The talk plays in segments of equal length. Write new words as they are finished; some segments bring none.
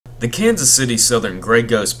The Kansas City Southern Gray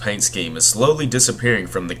Ghost paint scheme is slowly disappearing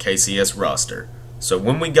from the KCS roster, so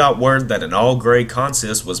when we got word that an all-gray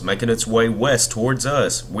consist was making its way west towards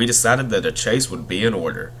us, we decided that a chase would be in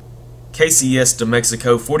order. KCS to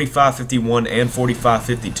Mexico 4551 and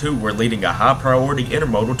 4552 were leading a high-priority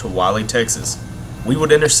intermodal to Wiley, Texas. We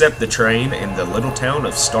would intercept the train in the little town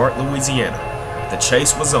of Start, Louisiana. The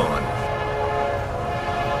chase was on.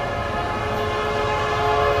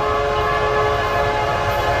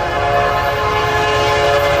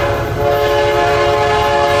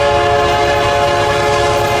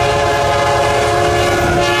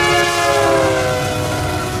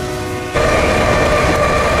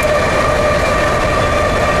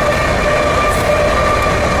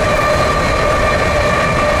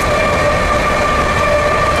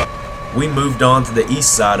 We moved on to the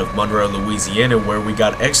east side of Monroe, Louisiana, where we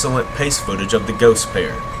got excellent pace footage of the Ghost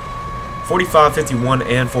pair. 4551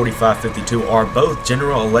 and 4552 are both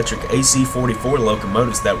General Electric AC44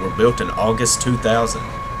 locomotives that were built in August 2000.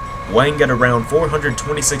 Weighing at around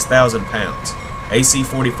 426,000 pounds,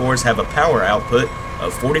 AC44's have a power output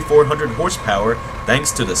of 4,400 horsepower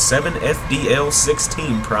thanks to the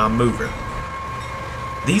 7FDL16 prime mover.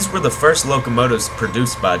 These were the first locomotives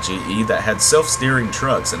produced by GE that had self-steering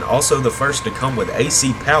trucks and also the first to come with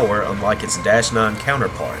AC power unlike its Dash 9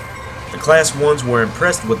 counterpart. The Class 1s were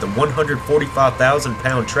impressed with the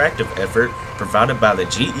 145,000-pound tractive effort provided by the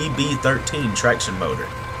GE B13 traction motor.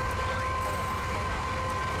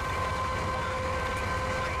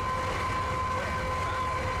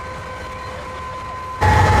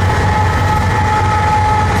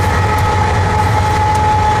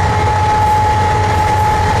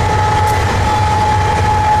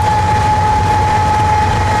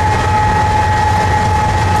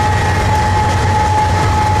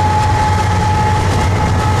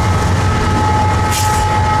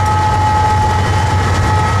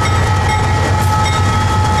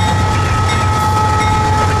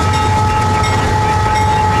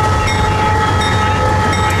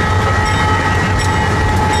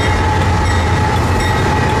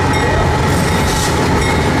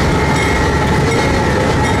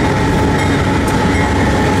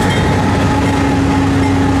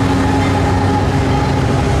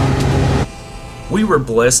 We were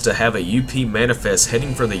blessed to have a UP manifest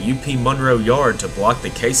heading for the UP Monroe Yard to block the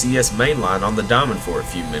KCS main line on the diamond for a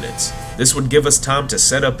few minutes. This would give us time to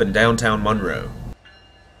set up in downtown Monroe.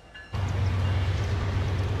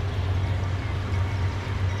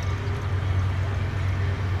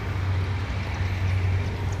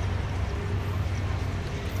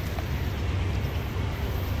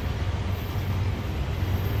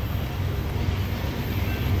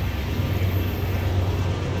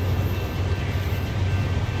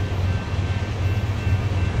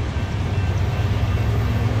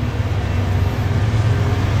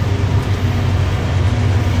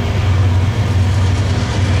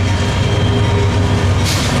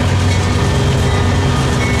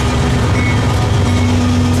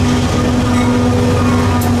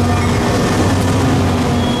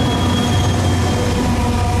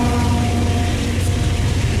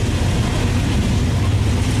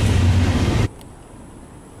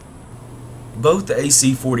 Both the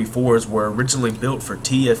AC44's were originally built for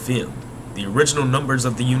TFM. The original numbers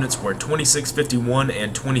of the units were 2651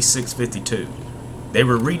 and 2652. They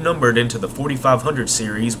were renumbered into the 4500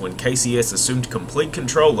 series when KCS assumed complete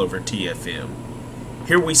control over TFM.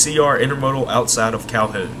 Here we see our intermodal outside of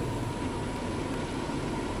Calhoun.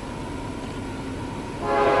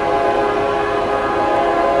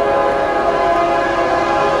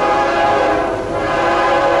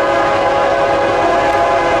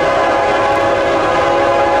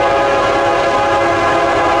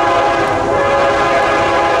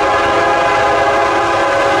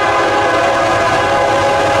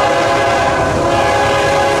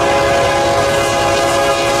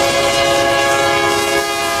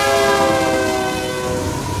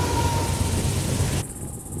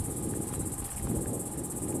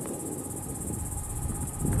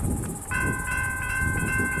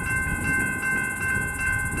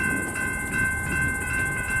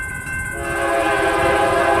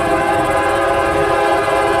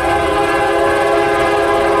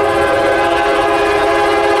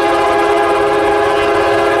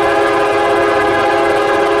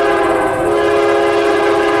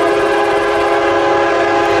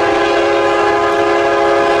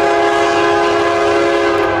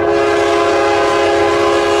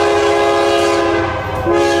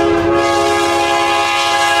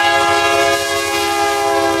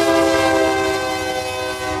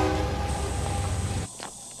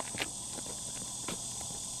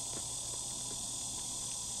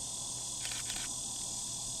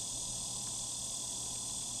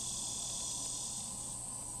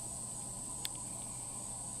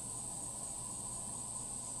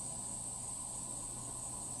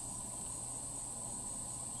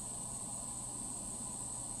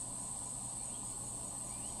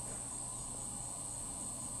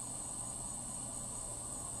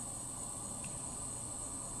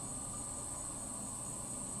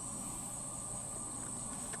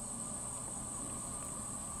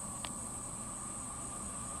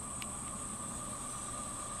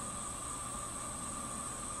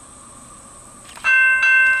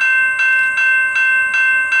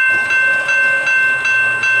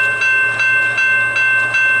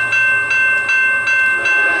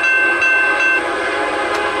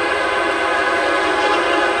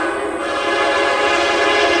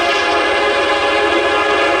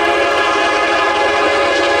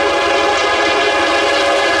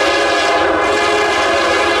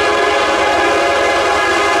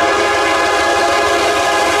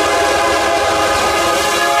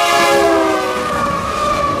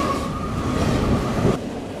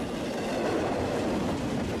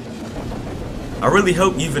 really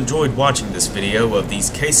hope you've enjoyed watching this video of these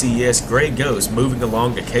KCS Gray Ghosts moving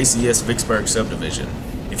along the KCS Vicksburg subdivision.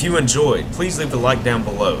 If you enjoyed, please leave a like down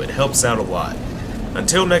below, it helps out a lot.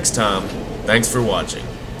 Until next time, thanks for watching.